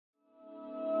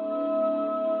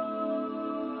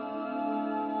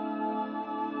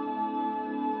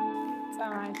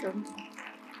Danke.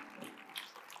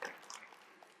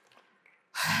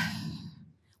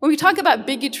 When we talk about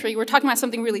bigotry, we're talking about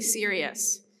something really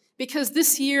serious, because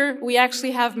this year we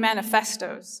actually have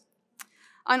manifestos.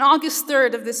 On August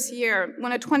 3rd of this year,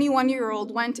 when a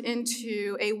 21-year-old went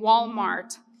into a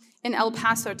Walmart in El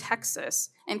Paso, Texas,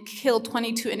 and killed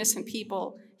 22 innocent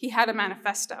people, he had a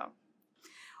manifesto.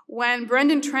 When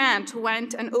Brendan Trant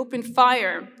went and opened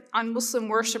fire on Muslim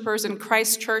worshippers in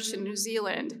Christchurch in New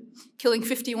Zealand, killing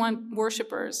 51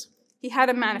 worshippers, he had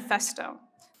a manifesto.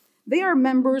 They are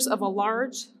members of a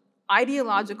large,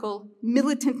 ideological,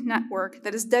 militant network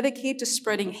that is dedicated to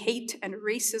spreading hate and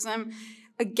racism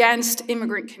against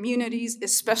immigrant communities,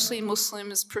 especially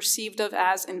Muslims perceived of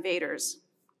as invaders.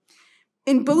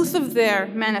 In both of their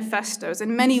manifestos,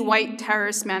 and many white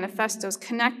terrorist manifestos,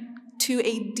 connect to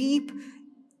a deep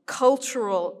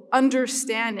cultural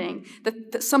understanding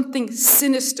that something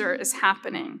sinister is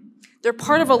happening. They're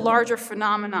part of a larger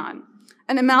phenomenon,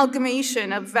 an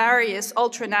amalgamation of various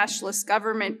ultranationalist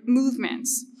government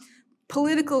movements,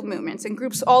 political movements, and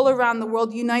groups all around the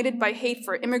world united by hate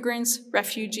for immigrants,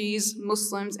 refugees,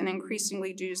 Muslims, and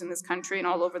increasingly Jews in this country and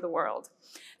all over the world.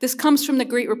 This comes from the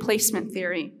Great Replacement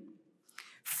theory,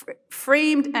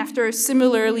 framed after a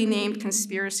similarly named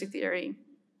conspiracy theory.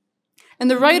 And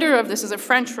the writer of this is a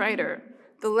French writer,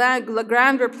 the Le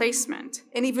Grand Replacement,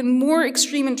 and even more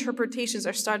extreme interpretations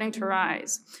are starting to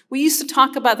rise. We used to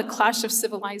talk about the clash of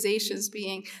civilizations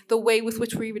being the way with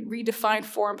which we redefine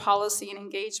foreign policy and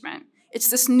engagement. It's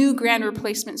this new grand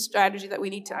replacement strategy that we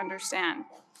need to understand.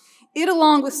 It,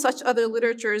 along with such other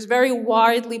literature, is very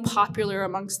widely popular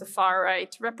amongst the far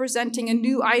right, representing a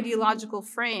new ideological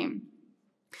frame.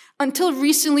 Until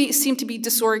recently, it seemed to be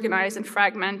disorganized and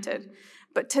fragmented.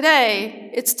 But today,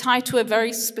 it's tied to a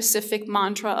very specific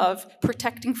mantra of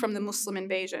protecting from the Muslim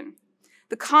invasion.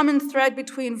 The common thread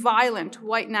between violent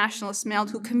white nationalist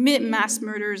males who commit mass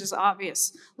murders is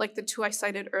obvious, like the two I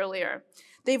cited earlier.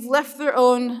 They've left their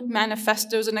own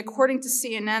manifestos, and according to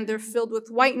CNN, they're filled with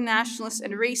white nationalist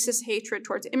and racist hatred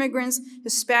towards immigrants,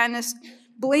 Hispanics,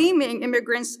 blaming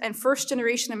immigrants and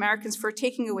first-generation Americans for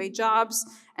taking away jobs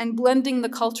and blending the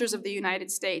cultures of the United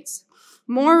States.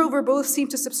 Moreover, both seem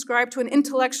to subscribe to an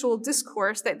intellectual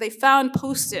discourse that they found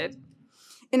posted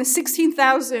in a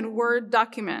 16,000-word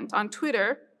document on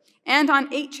Twitter and on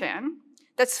 8chan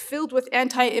that's filled with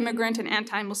anti-immigrant and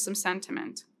anti-Muslim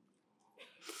sentiment.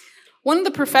 One of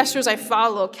the professors I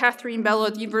follow, Catherine Bello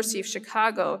at the University of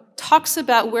Chicago, talks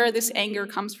about where this anger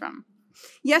comes from.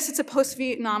 Yes, it's a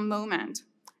post-Vietnam moment,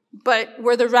 but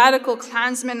where the radical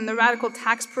Klansmen and the radical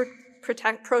tax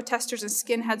protesters and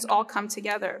skinheads all come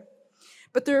together.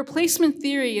 But the replacement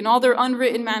theory and all their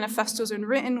unwritten manifestos and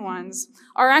written ones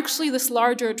are actually this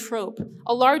larger trope,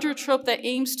 a larger trope that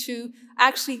aims to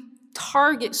actually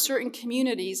target certain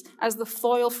communities as the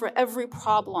foil for every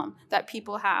problem that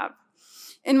people have.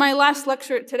 In my last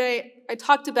lecture today, I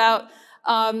talked about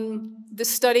the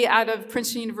study out of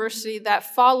Princeton University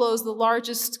that follows the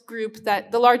largest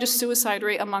suicide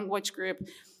rate among which group?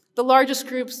 The largest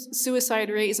group's suicide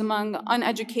rate is among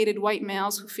uneducated white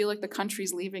males who feel like the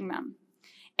country's leaving them.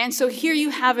 And so here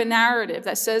you have a narrative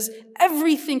that says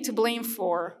everything to blame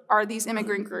for are these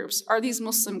immigrant groups, are these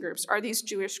Muslim groups, are these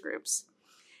Jewish groups.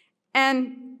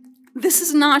 And this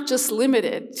is not just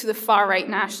limited to the far-right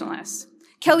nationalists.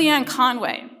 Kellyanne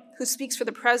Conway, who speaks for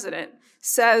the president,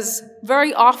 says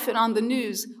very often on the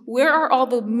news, where are all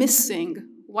the missing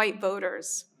white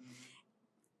voters?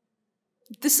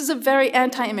 This is a very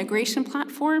anti-immigration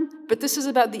platform, but this is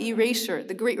about the erasure,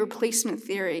 the Great Replacement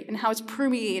theory, and how it's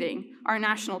permeating our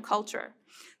national culture.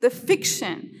 The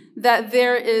fiction that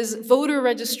there is voter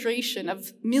registration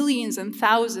of millions and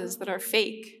thousands that are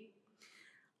fake.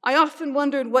 I often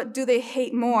wondered, what do they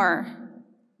hate more?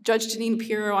 Judge Jeanine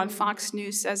Pirro on Fox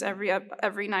News says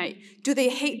every night. Do they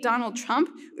hate Donald Trump,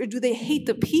 or do they hate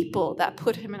the people that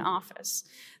put him in office?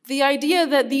 The idea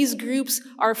that these groups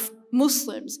are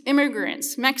Muslims,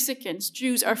 immigrants, Mexicans,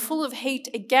 Jews are full of hate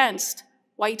against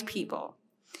white people.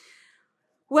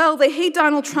 Well, they hate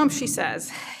Donald Trump, she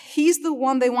says. He's the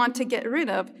one they want to get rid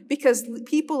of because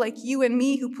people like you and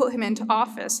me who put him into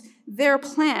office, their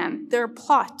plan, their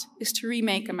plot is to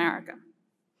remake America.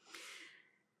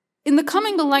 In the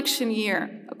coming election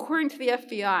year, according to the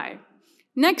FBI,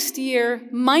 next year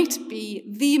might be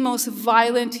the most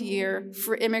violent year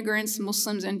for immigrants,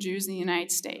 Muslims, and Jews in the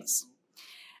United States.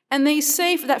 And they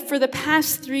say that for the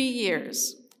past 3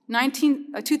 years,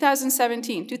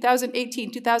 2017,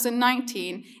 2018,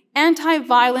 2019,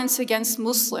 anti-violence against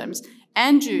Muslims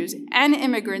and Jews and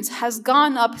immigrants has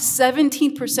gone up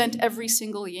 17% every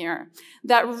single year.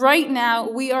 That right now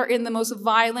we are in the most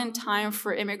violent time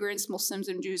for immigrants, Muslims,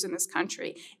 and Jews in this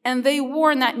country. And they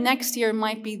warn that next year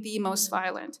might be the most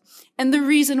violent. And the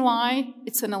reason why,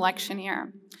 it's an election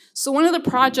year. So one of the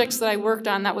projects that I worked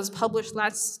on that was published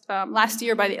last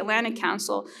year by the Atlantic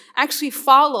Council actually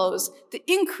follows the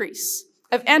increase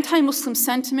of anti-Muslim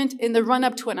sentiment in the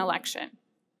run-up to an election.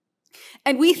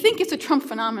 And we think it's a Trump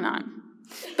phenomenon.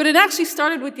 But it actually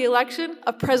started with the election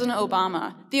of President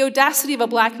Obama, the audacity of a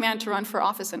black man to run for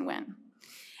office and win.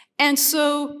 And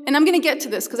I'm going to get to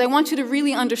this because I want you to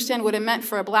really understand what it meant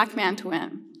for a black man to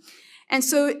win. And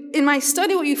so in my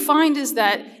study, what you find is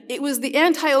that it was the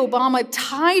anti-Obama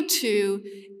tied to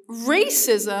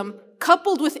racism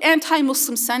coupled with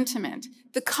anti-Muslim sentiment,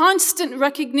 the constant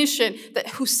recognition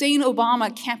that Hussein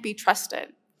Obama can't be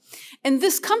trusted. And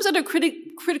this comes at a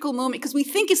critical moment because we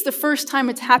think it's the first time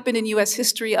it's happened in US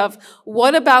history of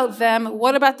what about them,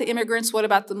 what about the immigrants, what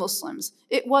about the Muslims?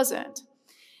 It wasn't.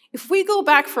 If we go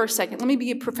back for a second, let me be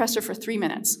a professor for 3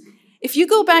 minutes. If you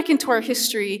go back into our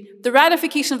history, the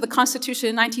ratification of the Constitution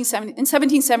in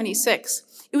 1776,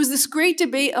 it was this great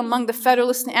debate among the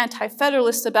Federalists and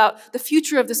Anti-Federalists about the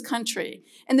future of this country.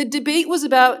 And the debate was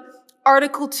about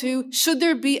Article 2, should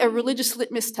there be a religious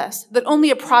litmus test that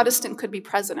only a Protestant could be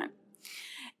president?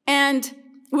 And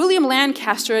William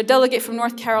Lancaster, a delegate from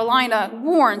North Carolina,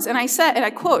 warns, and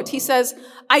I quote, he says,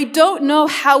 "I don't know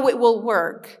how it will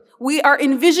work. We are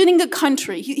envisioning a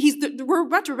country," we're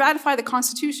about to ratify the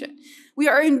Constitution. "We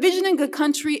are envisioning a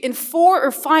country in 400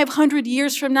 or 500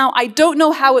 years from now. I don't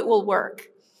know how it will work.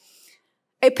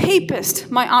 A papist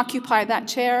might occupy that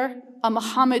chair. A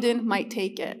Mohammedan might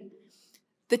take it."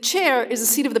 The chair is the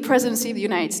seat of the presidency of the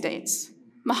United States.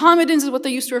 Mohammedans is what they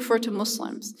used to refer to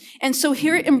Muslims. And so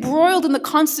here, embroiled in the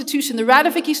Constitution, the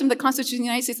ratification of the Constitution of the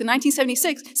United States in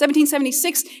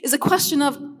 1776 is a question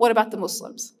of, what about the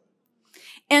Muslims?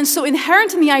 And so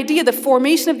inherent in the idea, the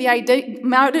formation of the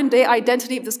modern-day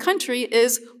identity of this country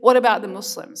is, what about the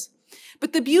Muslims?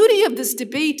 But the beauty of this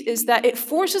debate is that it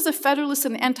forces the Federalists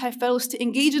and the Anti-Federalists to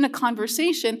engage in a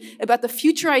conversation about the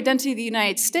future identity of the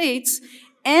United States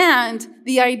and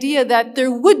the idea that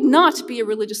there would not be a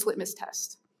religious litmus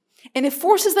test. And it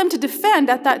forces them to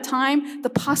defend, at that time, the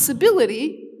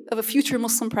possibility of a future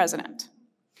Muslim president.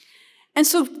 And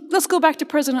so let's go back to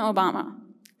President Obama.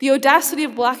 The audacity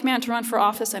of a black man to run for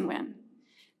office and win.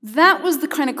 That was the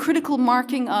kind of critical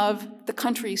marking of the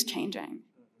country is changing.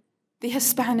 The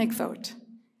Hispanic vote.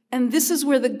 And this is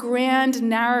where the grand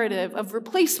narrative of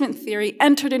replacement theory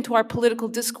entered into our political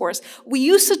discourse. We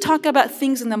used to talk about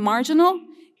things in the marginal.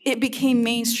 It became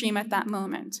mainstream at that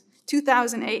moment.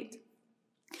 2008.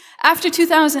 After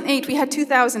 2008, we had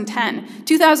 2010.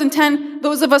 2010,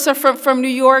 those of us are from New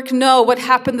York know what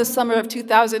happened the summer of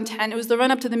 2010. It was the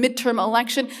run-up to the midterm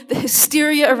election, the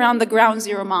hysteria around the Ground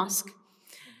Zero mosque.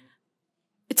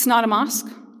 It's not a mosque.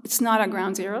 It's not a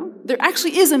Ground Zero. There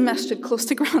actually is a masjid close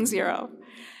to Ground Zero.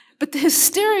 But the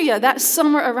hysteria that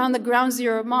summer around the Ground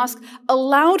Zero mosque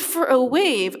allowed for a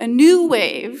wave, a new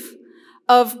wave,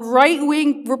 of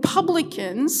right-wing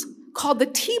Republicans called the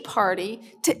Tea Party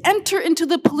to enter into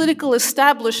the political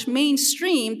established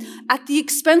mainstream at the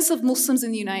expense of Muslims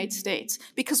in the United States.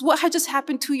 Because what had just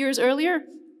happened 2 years earlier?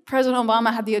 President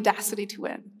Obama had the audacity to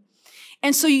win.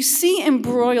 And so you see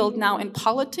embroiled now in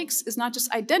politics is not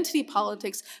just identity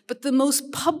politics, but the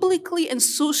most publicly and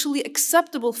socially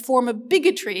acceptable form of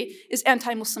bigotry is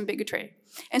anti-Muslim bigotry.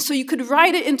 And so you could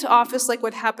ride it into office like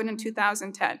what happened in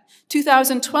 2010.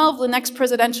 2012, the next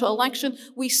presidential election,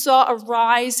 we saw a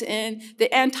rise in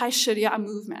the anti-Sharia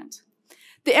movement.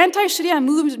 The anti-Sharia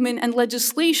movement and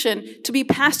legislation to be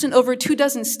passed in over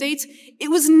 24 states, it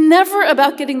was never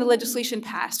about getting the legislation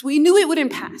passed. We knew it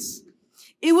wouldn't pass.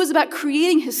 It was about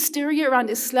creating hysteria around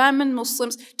Islam and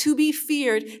Muslims to be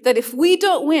feared that if we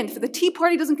don't win, if the Tea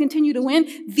Party doesn't continue to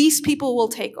win, these people will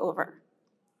take over.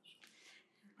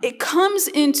 It comes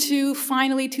into,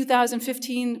 finally,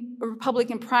 2015, a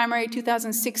Republican primary,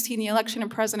 2016, the election of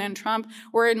President Trump,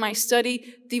 where in my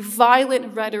study, the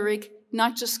violent rhetoric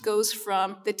not just goes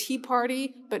from the Tea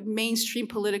Party, but mainstream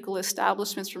political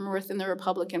establishments from within the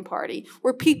Republican Party,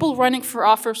 where people running for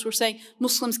office were saying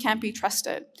Muslims can't be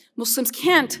trusted. Muslims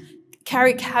can't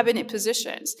carry cabinet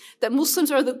positions, that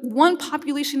Muslims are the one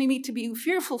population we need to be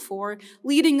fearful for,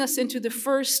 leading us into the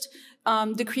first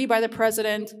decree by the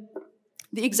president,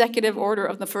 the executive order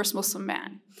of the first Muslim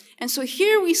ban. And so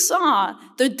here we saw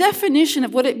the definition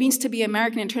of what it means to be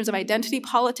American in terms of identity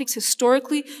politics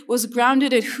historically was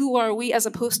grounded in who are we as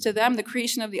opposed to them, the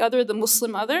creation of the other, the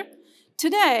Muslim other.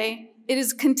 Today, it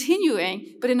is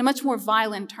continuing, but in a much more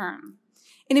violent term.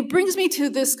 And it brings me to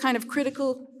this kind of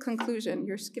critical conclusion.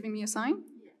 You're giving me a sign?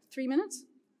 3 minutes?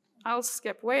 I'll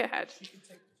skip way ahead.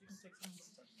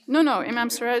 No, Imam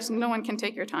Suraj, no one can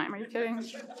take your time. Are you kidding?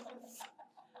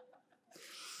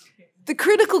 The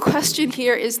critical question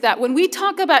here is that when we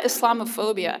talk about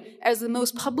Islamophobia as the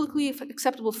most publicly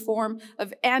acceptable form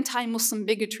of anti-Muslim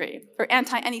bigotry, or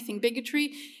anti-anything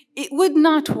bigotry, it would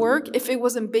not work if it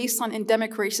wasn't based on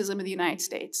endemic racism in the United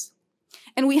States.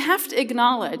 And we have to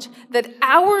acknowledge that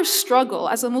our struggle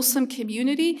as a Muslim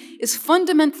community is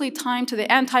fundamentally tied to the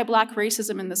anti-Black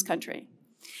racism in this country.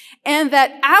 And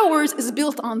that ours is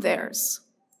built on theirs.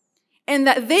 And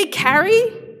that they carry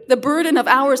the burden of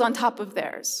ours on top of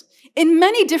theirs. In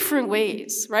many different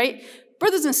ways, right?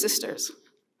 Brothers and sisters,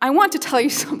 I want to tell you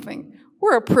something.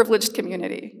 We're a privileged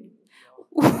community.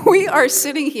 We are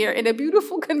sitting here in a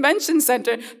beautiful convention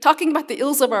center talking about the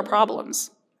ills of our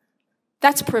problems.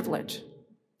 That's privilege.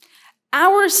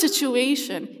 Our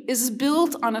situation is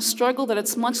built on a struggle that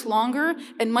it's much longer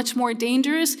and much more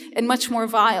dangerous and much more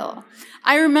vile.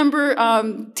 I remember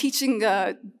teaching,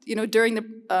 during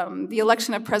the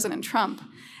election of President Trump.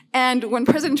 And when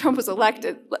President Trump was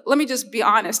elected, let me just be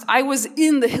honest, I was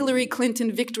in the Hillary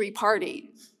Clinton victory party.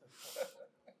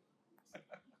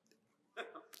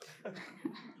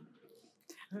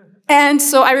 And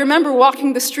so I remember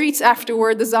walking the streets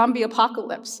afterward, the zombie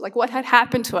apocalypse, like what had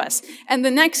happened to us. And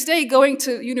the next day going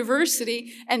to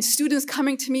university and students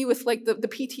coming to me with like the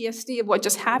PTSD of what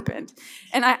just happened.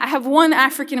 And I have one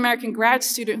African-American grad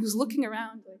student who's looking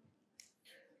around like,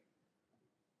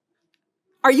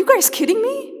 are you guys kidding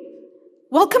me?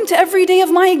 Welcome to every day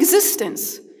of my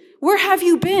existence. Where have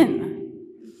you been?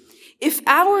 If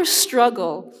our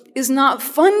struggle is not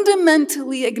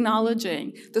fundamentally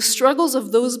acknowledging the struggles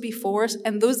of those before us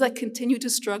and those that continue to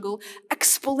struggle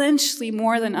exponentially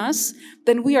more than us,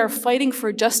 then we are fighting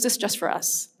for justice just for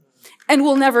us. And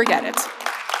we'll never get it.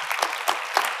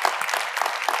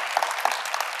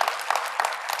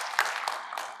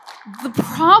 The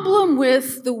problem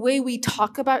with the way we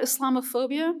talk about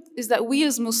Islamophobia is that we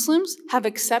as Muslims have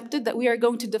accepted that we are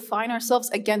going to define ourselves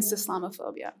against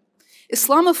Islamophobia.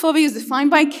 Islamophobia is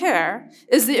defined by CARE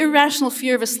as the irrational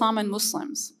fear of Islam and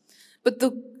Muslims. But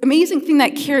the amazing thing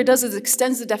that CARE does is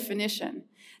extends the definition,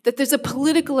 that there's a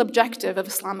political objective of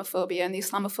Islamophobia and the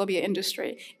Islamophobia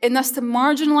industry, and that's to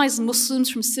marginalize Muslims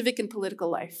from civic and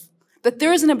political life. That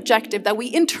there is an objective, that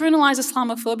we internalize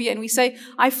Islamophobia and we say,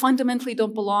 I fundamentally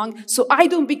don't belong, so I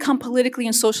don't become politically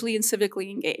and socially and civically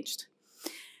engaged.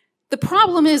 The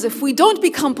problem is, if we don't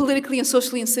become politically and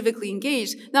socially and civically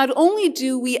engaged, not only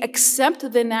do we accept the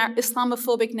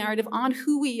Islamophobic narrative on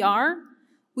who we are,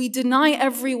 we deny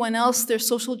everyone else their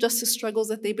social justice struggles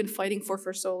that they've been fighting for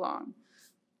so long.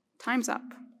 Time's up.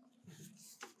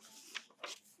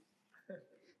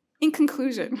 In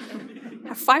conclusion, I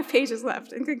have 5 pages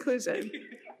left. In conclusion,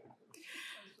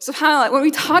 SubhanAllah, when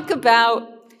we talk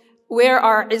about where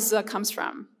our izzah comes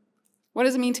from, what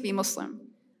does it mean to be Muslim?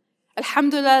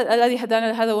 Alhamdulillah,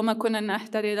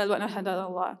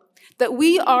 that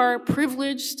we are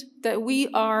privileged, that we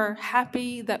are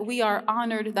happy, that we are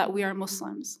honored, that we are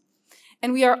Muslims.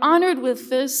 And we are honored with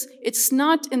this. It's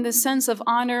not in the sense of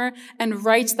honor and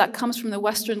rights that comes from the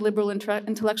Western liberal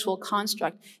intellectual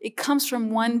construct. It comes from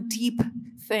one deep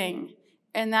thing,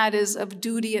 and that is of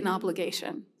duty and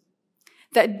obligation.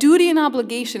 That duty and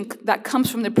obligation that comes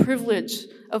from the privilege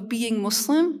of being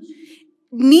Muslim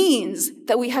means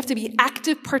that we have to be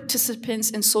active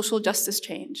participants in social justice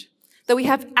change. That we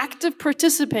have active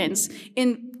participants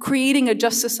in creating a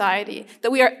just society,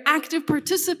 that we are active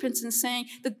participants in saying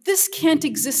that this can't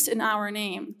exist in our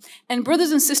name. And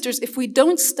brothers and sisters, if we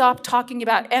don't stop talking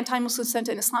about anti-Muslim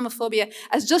sentiment and Islamophobia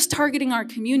as just targeting our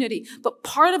community, but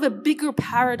part of a bigger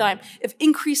paradigm of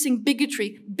increasing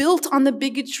bigotry, built on the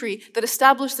bigotry that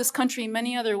established this country in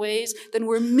many other ways, then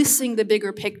we're missing the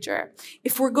bigger picture.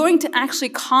 If we're going to actually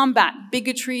combat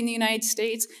bigotry in the United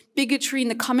States, bigotry in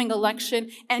the coming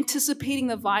election, anticipating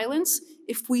the violence,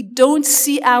 if we don't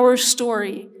see our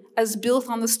story as built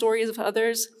on the stories of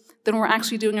others, then we're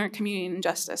actually doing our community an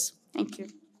injustice. Thank you.